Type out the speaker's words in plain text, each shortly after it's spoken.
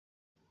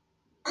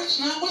It's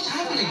not what's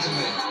happening to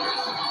me.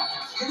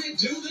 Can I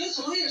do this?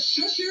 Am I a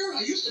shusher?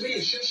 I used to be a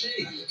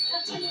shushy.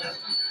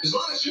 There's a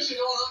lot of shushing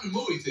going on in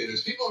movie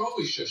theaters. People are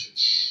always shushing.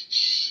 Shh,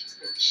 shh,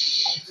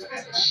 shh,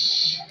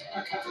 shh.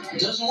 It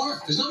doesn't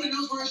work, because nobody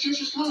knows where a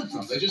shush is coming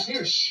from. They just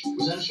hear, shh.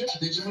 Was that a shush? I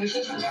think somebody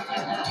shushed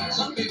me.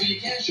 Some people you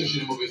can't shush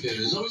in a movie theater.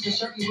 There's always a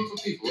certain group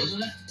of people,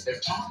 isn't it? They're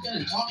talking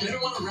and talking.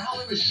 Everyone around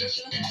them is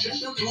shushing them and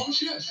shushing them. They won't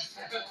shush.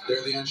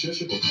 They're the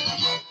unshushable.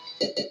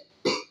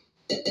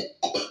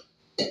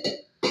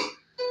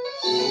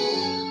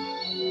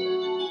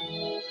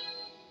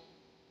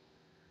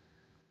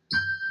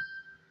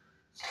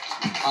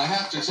 I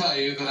have to tell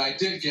you that I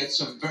did get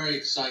some very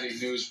exciting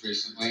news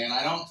recently, and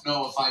I don't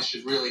know if I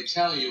should really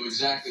tell you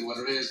exactly what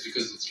it is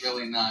because it's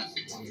really not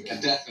a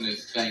definite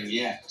thing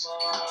yet.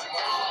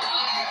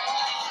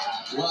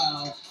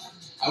 Well,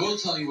 I will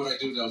tell you what I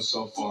do know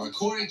so far.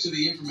 According to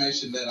the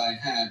information that I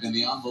have in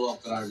the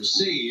envelope that I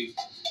received,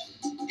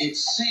 it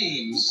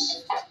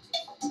seems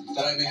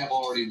that I may have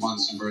already won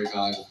some very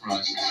valuable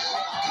prizes.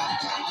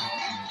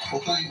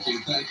 Well, thank you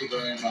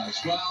very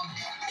much. Well,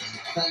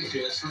 thank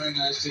you. It's very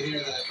nice to hear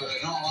that. But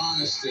in all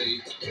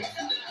honesty,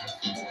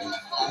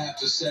 I have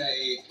to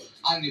say,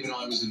 I didn't even know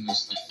I was in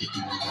this thing.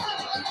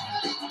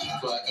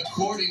 But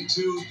according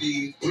to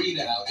the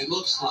readout, it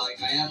looks like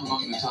I am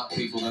among the top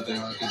people that they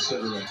are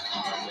considering.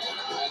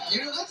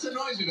 You know, that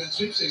annoys me about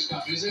sweepstakes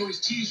companies. They always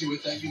tease you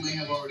with that you may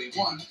have already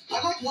won.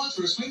 I'd like once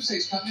for a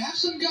sweepstakes company, have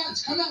some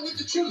guts. Come out with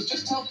the truth.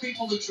 Just tell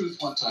people the truth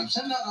one time.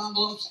 Send out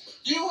envelopes.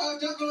 You have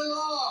definitely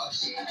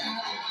lost.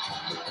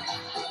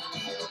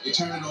 You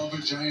turn it over,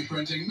 giant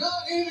printing,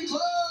 not even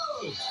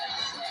close.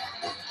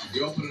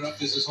 You open it up,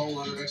 there's this whole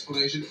lot of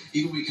explanation.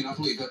 Even we cannot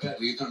believe how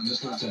badly you've done in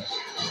this contest.